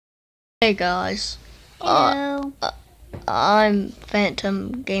Hey guys, Hello. I'm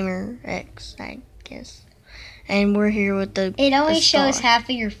Phantom Gamer X, I guess, and we're here with the. It only a shows star. half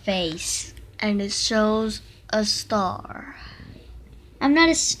of your face. And it shows a star. I'm not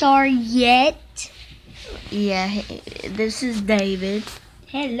a star yet. Yeah, this is David.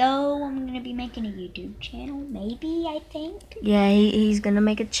 Hello, I'm gonna be making a YouTube channel, maybe, I think. Yeah, he's gonna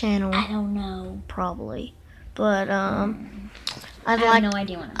make a channel, I don't know. probably, but I have no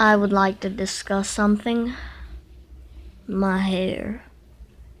idea what I would like to discuss something. My hair.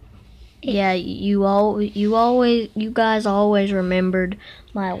 Yeah, you guys always remembered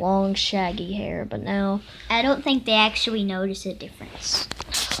my long shaggy hair, but now. I don't think they actually notice a difference.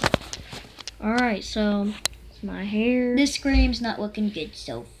 Alright, so it's my hair. This scream's not looking good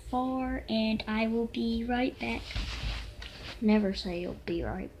so far, and I will be right back. Never say you'll be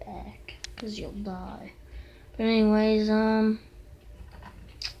right back, because you'll die. But anyways,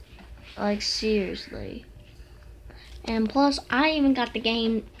 like seriously. And plus, I even got the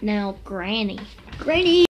game now, Granny. Granny!